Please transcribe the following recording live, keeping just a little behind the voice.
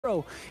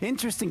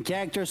Interesting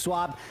character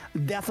swap.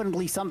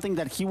 Definitely something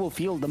that he will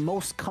feel the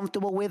most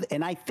comfortable with.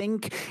 And I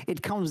think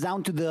it comes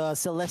down to the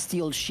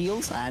Celestial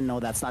Shields. I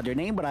know that's not their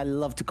name, but I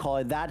love to call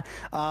it that.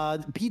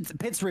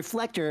 Pit's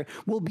Reflector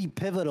will be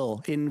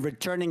pivotal in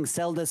returning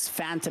Zelda's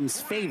Phantom's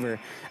favor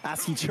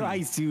as he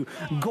tries to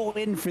go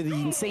in for the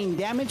insane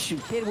damage.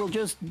 Pit will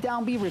just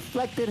down be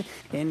reflected,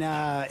 and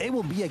it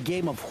will be a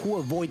game of who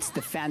avoids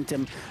the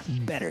Phantom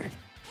better.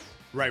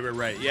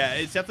 Right. Yeah,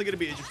 it's definitely going to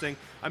be interesting.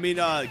 I mean,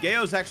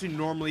 Gao's actually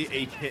normally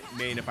a Pit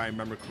main, if I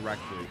remember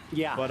correctly.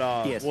 Yeah. But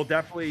yes. we'll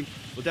definitely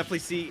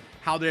see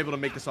how they're able to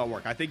make this all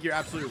work. I think you're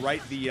absolutely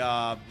right. The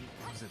what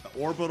is it? The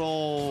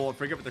orbital, I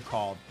forget what they're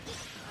called.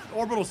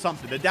 Orbital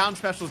something. The down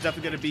special is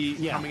definitely going to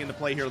be coming into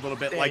play here a little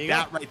bit. Like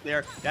that right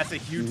there. That's a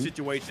huge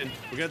situation.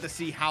 We're going to have to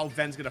see how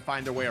Ven's going to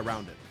find their way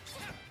around it.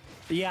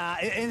 Yeah,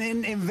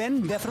 and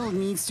Ven definitely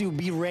needs to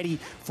be ready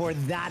for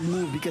that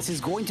move because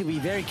he's going to be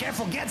very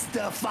careful. Gets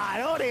the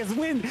Faroles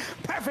win,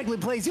 perfectly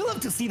placed. You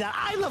love to see that.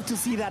 I love to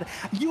see that.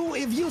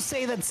 If you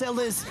say that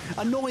Zelda is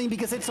annoying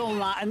because it's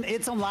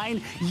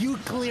online, you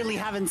clearly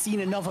haven't seen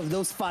enough of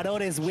those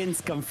Faroles wins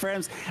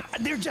confirms.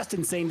 They're just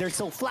insane. They're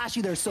so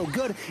flashy. They're so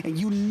good, and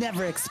you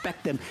never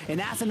expect them.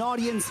 And as an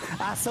audience,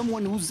 as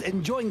someone who's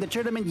enjoying the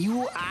tournament,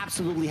 you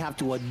absolutely have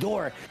to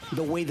adore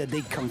the way that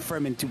they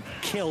confirm into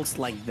kills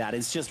like that.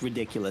 It's just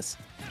ridiculous.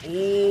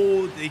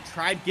 Oh, they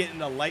tried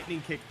getting a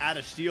lightning kick out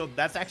of shield.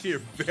 That's actually a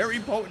very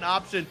potent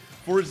option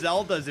for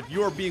Zeldas. If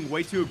you are being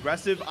way too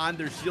aggressive on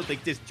their shield, they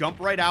just jump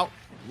right out,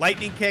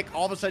 lightning kick,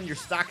 all of a sudden your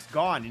stock's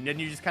gone. And then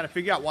you just kind of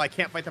figure out, well, I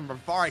can't fight them from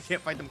far, I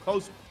can't fight them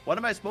close. What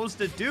am I supposed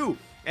to do?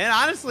 And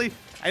honestly,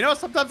 I know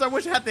sometimes I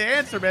wish I had the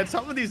answer, man.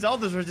 Some of these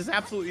Zeldas are just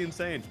absolutely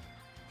insane.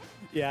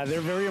 Yeah,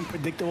 they're very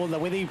unpredictable. The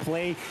way they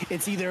play,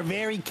 it's either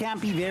very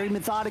campy, very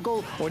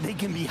methodical, or they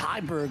can be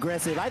hyper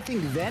aggressive. I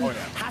think Ven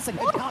has a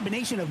good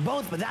combination of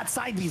both, but that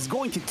side B is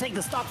going to take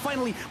the stock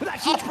finally with that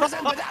huge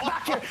percent, but that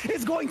back here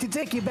is going to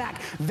take you back.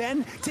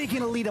 Ven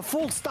taking a lead, a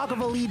full stock of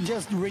a lead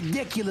just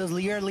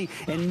ridiculously early,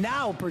 and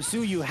now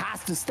PursueYou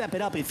has to step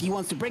it up if he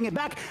wants to bring it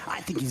back. I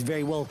think he's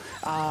very well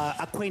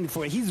acquainted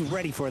for it. He's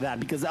ready for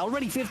that because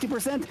already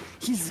 50%,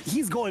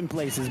 he's going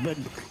places, but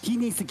he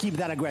needs to keep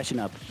that aggression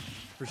up.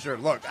 For sure.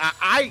 Look,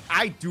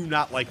 I do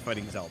not like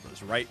fighting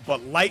Zeldas, right?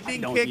 But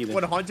lightning kick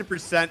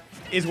 100%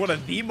 is one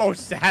of the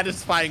most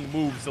satisfying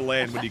moves to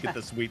land when you get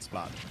the sweet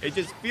spot. It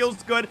just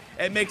feels good.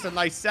 It makes a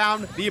nice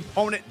sound. The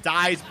opponent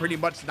dies pretty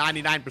much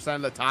 99%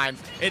 of the time.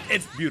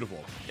 It's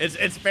beautiful.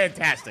 It's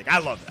fantastic. I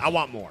love it. I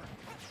want more.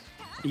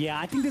 Yeah,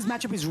 I think this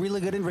matchup is really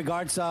good in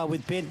regards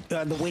with Pit,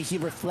 the way he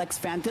reflects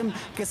Phantom,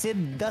 because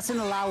it doesn't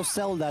allow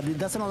Zelda, it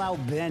doesn't allow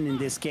Ben in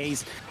this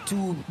case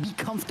to be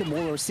comfortable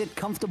or sit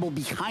comfortable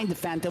behind the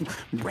Phantom,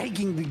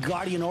 breaking the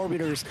Guardian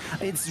Orbiters.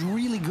 It's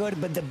really good,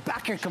 but the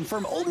backer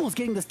confirmed almost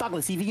getting the stock.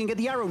 Let's see if he can get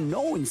the arrow.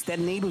 No, instead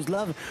Nado's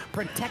Love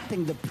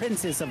protecting the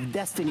Princess of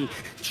Destiny,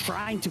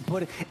 trying to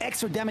put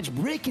extra damage,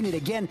 breaking it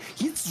again.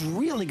 He's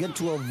really good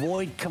to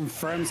avoid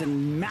confirms,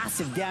 and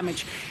massive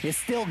damage is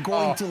still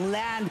going to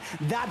land.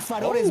 That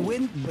Faroles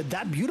win, but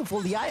that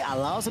beautiful DI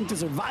allows him to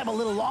survive a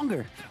little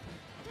longer.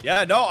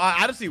 Yeah, no,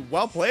 honestly,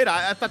 well played.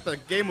 I thought the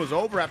game was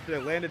over after they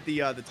landed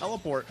the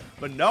teleport,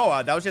 but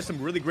no, that was just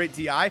some really great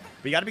DI.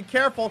 But you got to be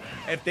careful.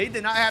 If they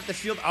did not have the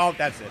shield, oh,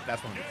 that's it.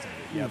 That's 100%.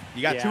 Yep.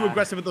 You got too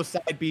aggressive with those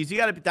side Bs. You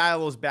got to dial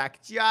those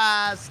back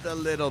just a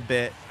little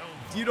bit.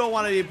 You don't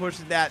want to be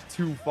pushing that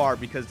too far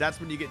because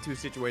that's when you get to a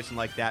situation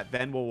like that.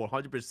 Ven will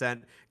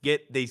 100%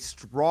 get the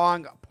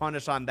strong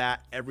punish on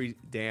that every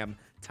damn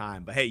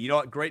time. But hey, you know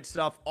what? Great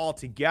stuff all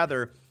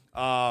together.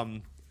 I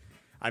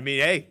mean,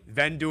 hey,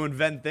 Ven doing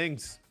Ven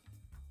things.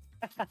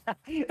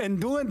 And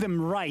doing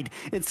them right.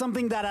 It's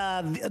something that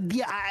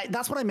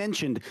that's what I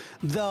mentioned.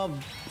 The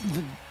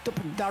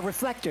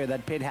reflector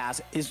that Pit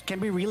has can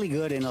be really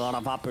good in a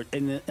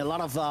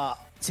lot of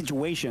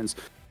situations.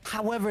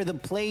 However, the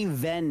play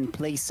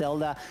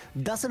Zelda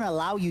doesn't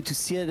allow you to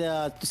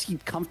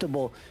sit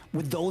comfortable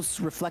with those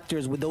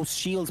reflectors, with those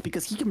shields,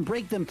 because he can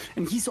break them,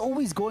 and he's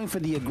always going for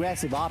the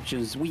aggressive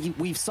options.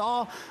 We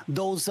saw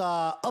those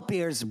up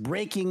airs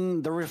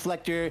breaking the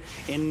reflector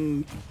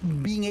and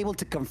being able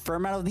to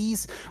confirm out of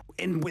these,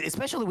 and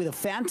especially with a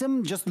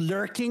Phantom just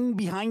lurking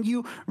behind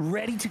you,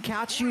 ready to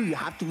catch you. You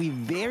have to be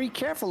very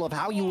careful of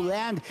how you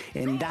land,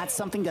 and that's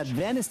something that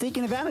Ven is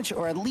taking advantage,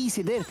 or at least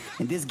he did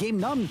in this game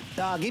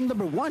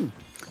number 1.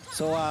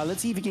 So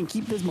let's see if he can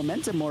keep this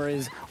momentum, or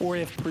if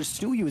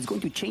PursueYou is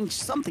going to change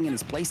something in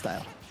his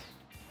playstyle.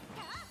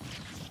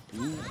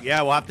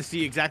 Yeah, we'll have to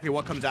see exactly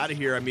what comes out of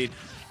here. I mean,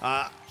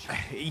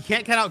 you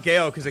can't count out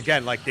Gao because,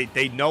 again, like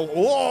they know.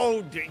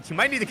 Oh, you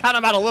might need to count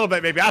them out a little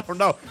bit, maybe. I don't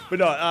know. But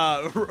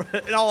no,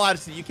 in all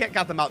honesty, you can't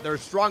count them out. They're a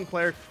strong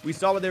player. We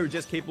saw what they were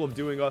just capable of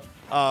doing to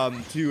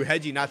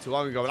Hedgie not too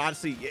long ago. And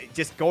honestly,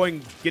 just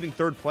getting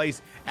third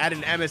place at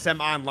an MSM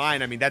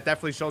online, I mean, that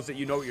definitely shows that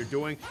you know what you're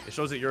doing. It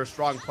shows that you're a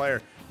strong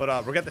player.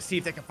 But we're going to see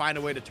if they can find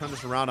a way to turn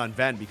this around on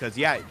Ven, because,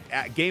 yeah,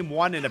 at game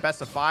 1 in a best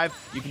of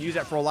 5, you can use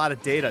that for a lot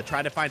of data,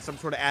 trying to find some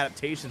sort of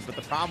adaptations. But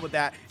the problem with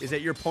that is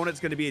that your opponent's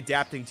going to be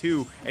adapting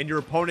too, and your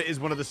opponent is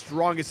one of the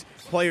strongest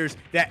players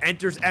that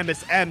enters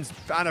MSMs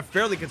on a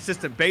fairly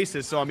consistent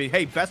basis. So, I mean,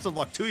 hey, best of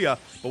luck to you,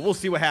 but we'll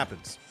see what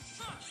happens.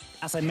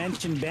 As I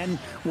mentioned, Ben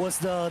was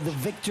the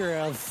victor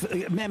of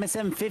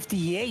MSM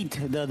 58,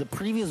 the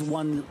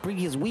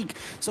previous week.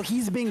 So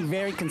he's been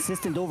very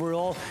consistent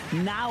overall.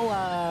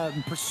 Now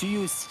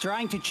PursueYou is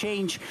trying to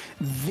change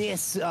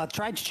this,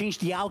 trying to change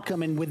the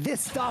outcome. And with this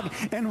stock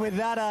and with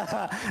that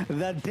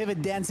that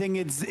pivot dancing,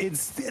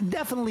 it's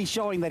definitely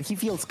showing that he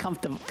feels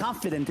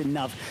confident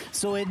enough.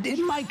 So it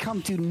might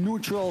come to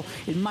neutral.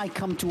 It might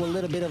come to a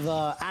little bit of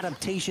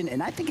adaptation.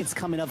 And I think it's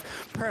coming up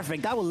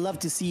perfect. I would love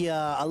to see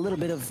a little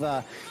bit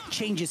of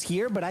changes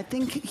here, but I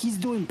think he's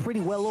doing pretty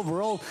well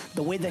overall.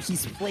 The way that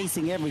he's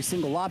placing every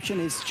single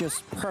option is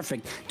just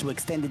perfect to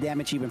extend the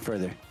damage even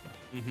further.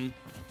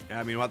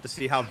 Yeah, I mean, we'll have to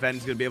see how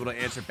Ven's going to be able to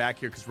answer back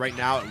here, because right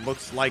now it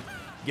looks like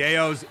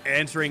Gayo's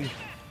answering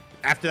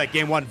after that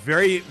game one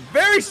very,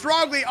 very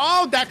strongly.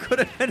 Oh, that could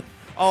have been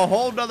a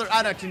whole nother,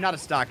 actually not a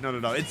stock. No.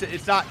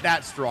 It's not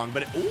that strong,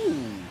 but ooh.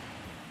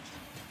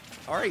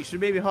 All right, should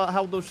maybe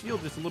held those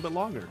shields just a little bit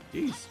longer.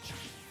 Jeez.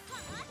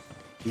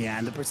 Yeah,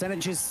 and the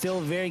percentage is still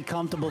very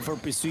comfortable for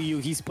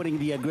PursueYou. He's putting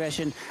the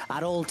aggression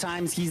at all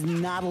times. He's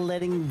not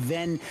letting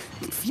Ven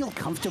feel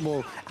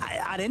comfortable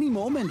at any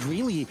moment,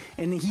 really.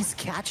 And he's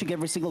catching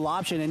every single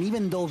option. And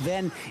even though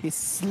Ven is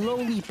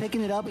slowly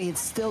picking it up,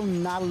 it's still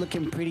not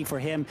looking pretty for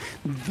him.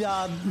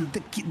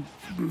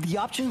 The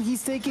options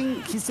he's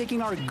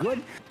taking are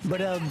good,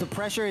 but the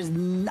pressure is,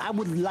 I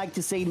would like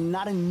to say,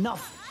 not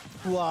enough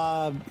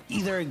to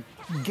either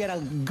get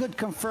a good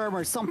confirm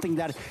or something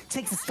that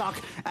takes the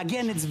stock.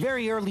 Again, it's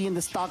very early in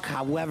the stock.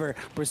 However,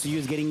 PursueYou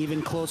is getting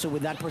even closer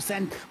with that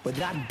percent, but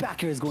that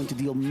backer is going to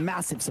deal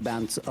massive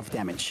amounts of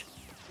damage.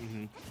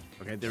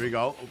 Okay, there we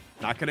go.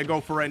 Not going to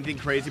go for anything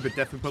crazy, but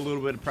definitely put a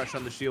little bit of pressure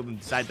on the shield and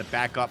decide to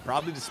back up.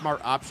 Probably the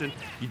smart option.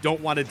 You don't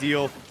want to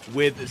deal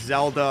with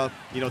Zelda,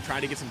 you know,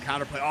 trying to get some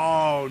counterplay.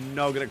 Oh,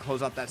 no, going to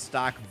close out that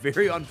stock.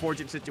 Very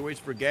unfortunate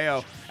situation for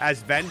Gayo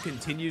as Ven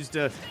continues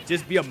to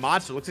just be a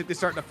monster. Looks like they're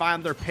starting to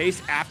find their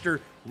pace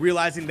after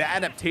realizing the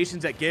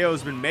adaptations that Gayo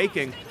has been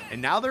making. And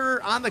now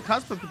they're on the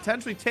cusp of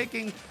potentially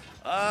taking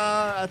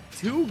a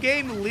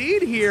 2-game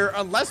lead here,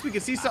 unless we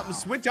can see something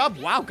switch up.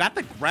 Wow, got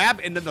the grab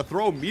and then the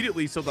throw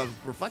immediately, so the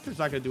reflector's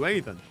not going to do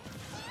anything.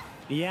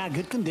 Yeah,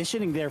 good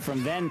conditioning there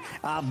from Ven.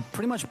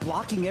 Pretty much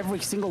blocking every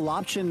single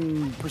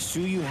option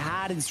PursueYou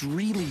had. It's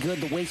really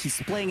good the way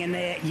he's playing. And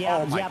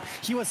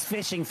he was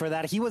fishing for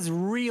that. He was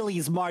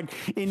really smart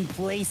in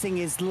placing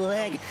his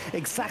leg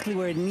exactly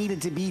where it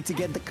needed to be to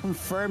get the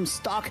confirmed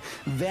stock.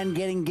 Ven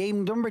getting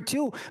game number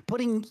 2,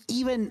 putting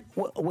even...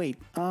 Wait,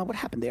 what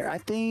happened there? I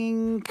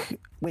think...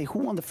 Wait, who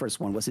won the first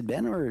one? Was it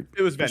Ben or...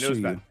 It was Ben. It was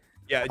Ben.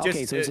 Yeah,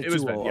 okay, so it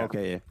was Ben. Yeah.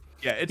 Okay,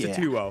 yeah, it's a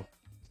 2-0.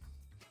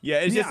 Yeah,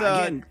 it's just...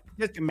 Again,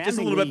 just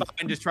a little bit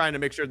behind, just trying to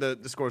make sure the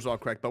score's all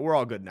correct, but we're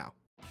all good now.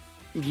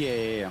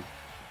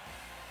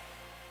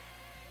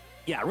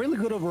 Yeah, really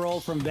good overall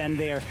from Ben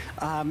there.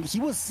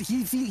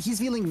 He's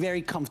feeling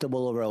very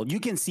comfortable overall. You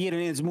can see it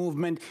in his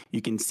movement.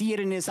 You can see it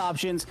in his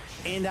options.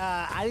 And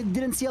I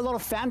didn't see a lot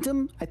of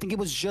Phantom. I think it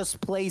was just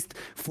placed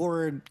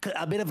for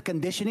a bit of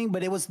conditioning,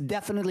 but it was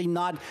definitely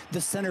not the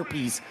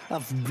centerpiece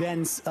of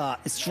Ven's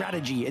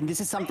strategy. And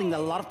this is something that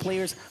a lot of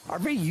players are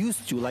very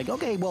used to. Like,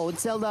 okay, well,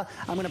 it's Zelda.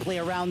 I'm going to play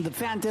around the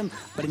Phantom.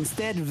 But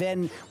instead,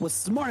 Ven was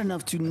smart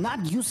enough to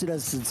not use it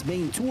as its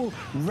main tool,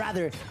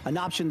 rather an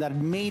option that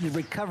made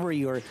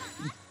recovery or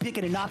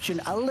picking an option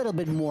a little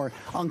bit more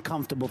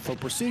uncomfortable for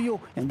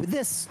PursueYou. And with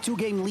this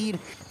 2-game lead,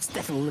 it's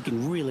definitely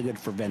looking really good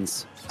for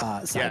Ven's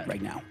side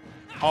right now.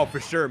 Oh, for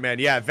sure, man.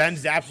 Yeah,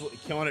 Ven's absolutely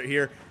killing it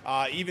here.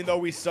 Even though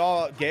we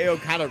saw Gayo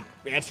kind of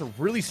answer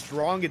really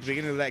strong at the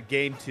beginning of that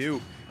game,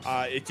 too.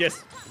 It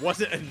just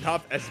wasn't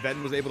enough as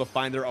Ven was able to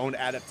find their own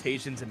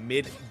adaptations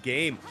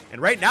mid-game.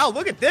 And right now,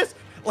 look at this.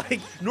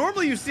 Like,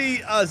 normally you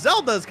see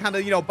Zelda's kind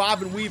of, you know,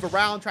 bob and weave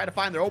around, try to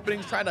find their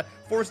openings, try to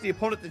force the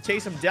opponent to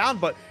chase him down,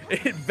 but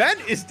Ven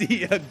is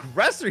the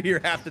aggressor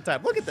here half the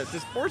time. Look at this,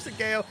 just forcing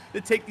Gayo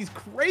to take these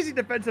crazy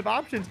defensive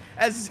options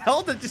as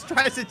Zelda just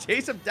tries to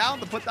chase him down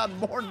to put down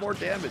more and more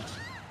damage.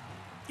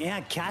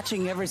 Yeah,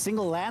 catching every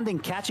single landing,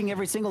 catching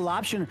every single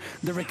option.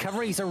 The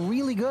recoveries are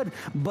really good,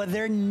 but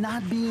they're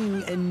not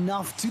being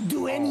enough to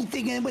do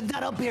anything. And with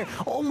that up here,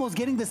 almost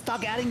getting the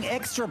stock, adding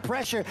extra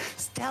pressure,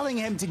 telling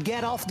him to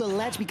get off the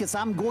ledge because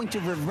I'm going to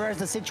reverse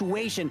the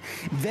situation.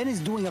 Ven is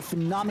doing a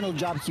phenomenal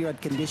job here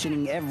at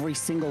conditioning every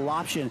single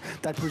option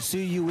that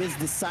PursueYou is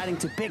deciding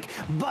to pick.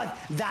 But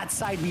that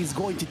side B is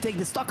going to take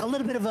the stock. A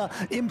little bit of an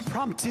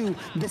impromptu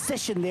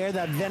decision there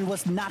that Ven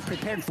was not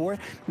prepared for,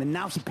 and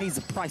now he pays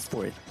the price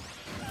for it.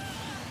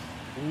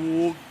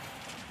 Ooh,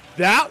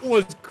 that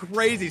was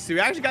crazy. So we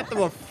actually got the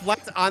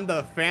reflect on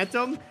the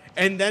Phantom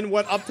and then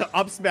went up to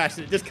up smash.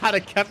 And it just kind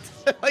of kept,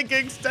 like,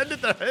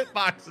 extended the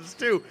hitboxes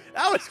too.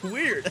 That was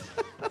weird.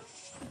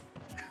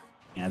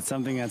 And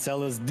something that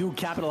Zelda's do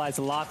capitalize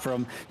a lot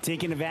from,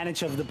 taking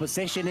advantage of the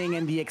positioning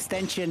and the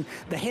extension,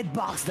 the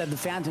hitbox that the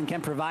Phantom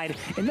can provide,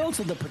 and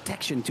also the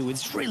protection too.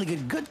 It's really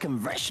good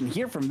conversion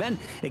here from Ben,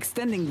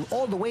 extending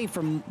all the way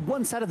from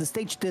one side of the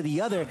stage to the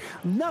other.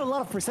 Not a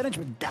lot of percentage,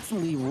 but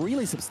definitely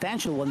really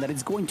substantial one that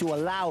is going to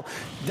allow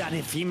that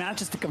if he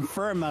manages to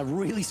confirm a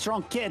really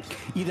strong kit,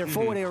 either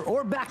forward air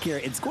or back air,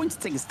 it's going to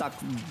take a stock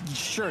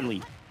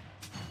surely.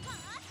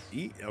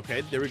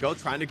 Okay, there we go.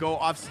 Trying to go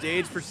off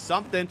stage for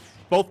something.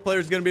 Both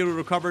players going to be able to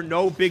recover.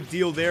 No big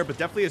deal there, but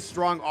definitely a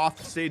strong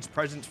off-stage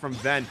presence from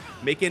Ven,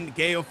 making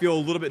Gaio feel a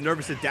little bit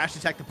nervous. A dash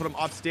attack to put him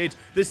off stage.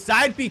 The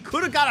side B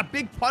could have got a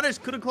big punish,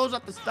 could have closed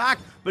out the stock,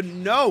 but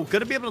no.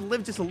 Going to be able to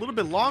live just a little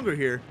bit longer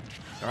here.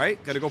 All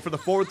right, got to go for the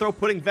forward throw,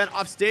 putting Ven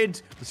off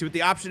stage. Let's see what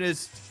the option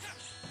is.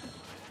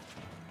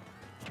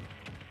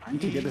 Trying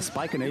to get the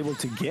spike and able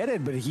to get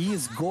it, but he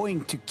is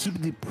going to keep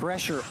the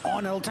pressure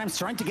on at all times,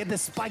 trying to get the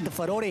spike. The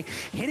Fadore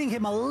hitting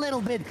him a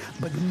little bit,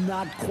 but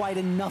not quite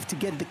enough to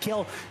get the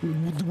kill.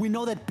 We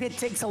know that Pit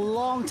takes a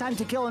long time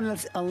to kill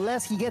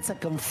unless he gets a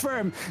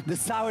confirm the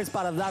sour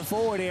spot of that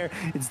forward air.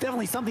 It's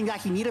definitely something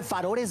that he needed.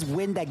 Fadore's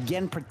wind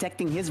again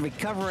protecting his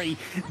recovery.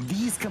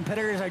 These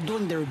competitors are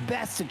doing their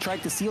best to try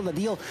to seal the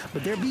deal,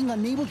 but they're being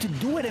unable to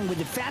do it, and with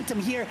the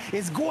Phantom here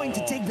is going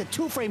to take the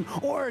 2-frame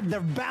or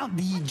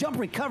the jump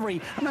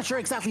recovery. I'm not sure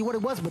exactly what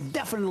it was, but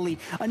definitely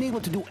unable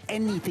to do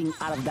anything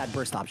out of that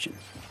burst option.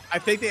 I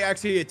think they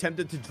actually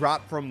attempted to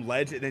drop from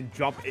ledge and then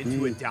jump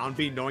into a down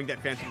B, knowing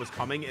that Phantom was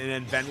coming, and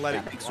then Ben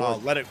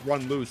let it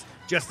run loose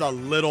just a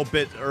little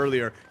bit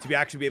earlier to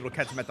actually be able to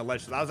catch him at the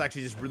ledge. So that was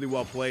actually just really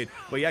well played.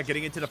 But yeah,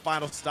 getting into the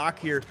final stock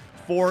here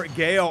for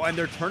Gaio and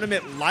their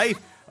tournament life.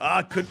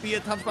 Could be a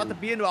tough spot to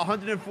be in.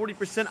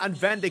 140% on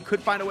Ven. They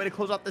could find a way to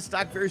close out the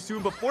stock very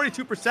soon, but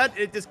 42%,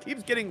 it just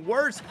keeps getting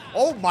worse.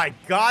 Oh my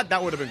God,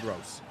 that would have been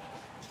gross.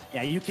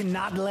 Yeah, you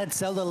cannot let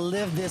Zelda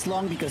live this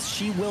long because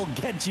she will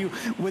get you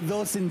with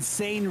those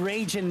insane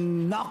rage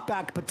and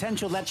knockback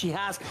potential that she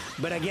has.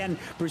 But again,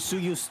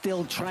 PursueYou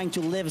still trying to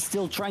live,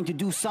 still trying to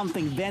do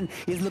something. Ben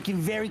is looking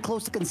very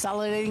close to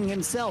consolidating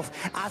himself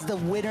as the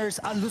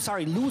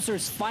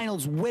losers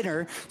finals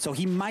winner. So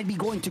he might be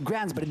going to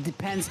Grands, but it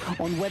depends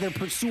on whether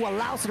PursueYou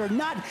allows it or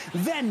not.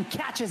 Then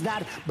catches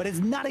that, but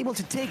is not able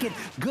to take it.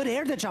 Good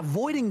air dodge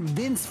avoiding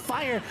Vin's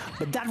fire,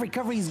 but that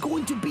recovery is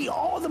going to be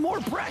all the more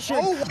pressure.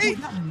 Oh, wait.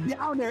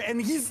 Down there,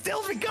 and he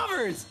still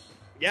recovers.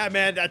 Yeah,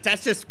 man,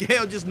 that's just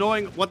Gaio just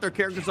knowing what their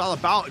character's all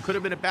about. It could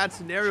have been a bad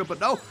scenario,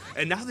 but no.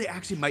 And now they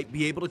actually might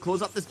be able to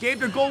close out this game.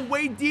 They're going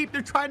way deep.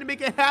 They're trying to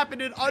make it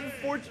happen, and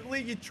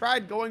unfortunately, you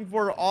tried going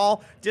for it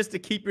all just to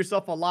keep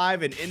yourself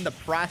alive, and in the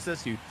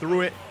process, you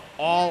threw it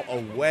all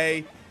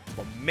away.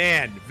 But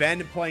man,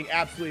 Ven playing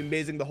absolutely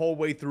amazing the whole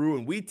way through,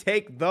 and we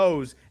take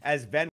those as Ven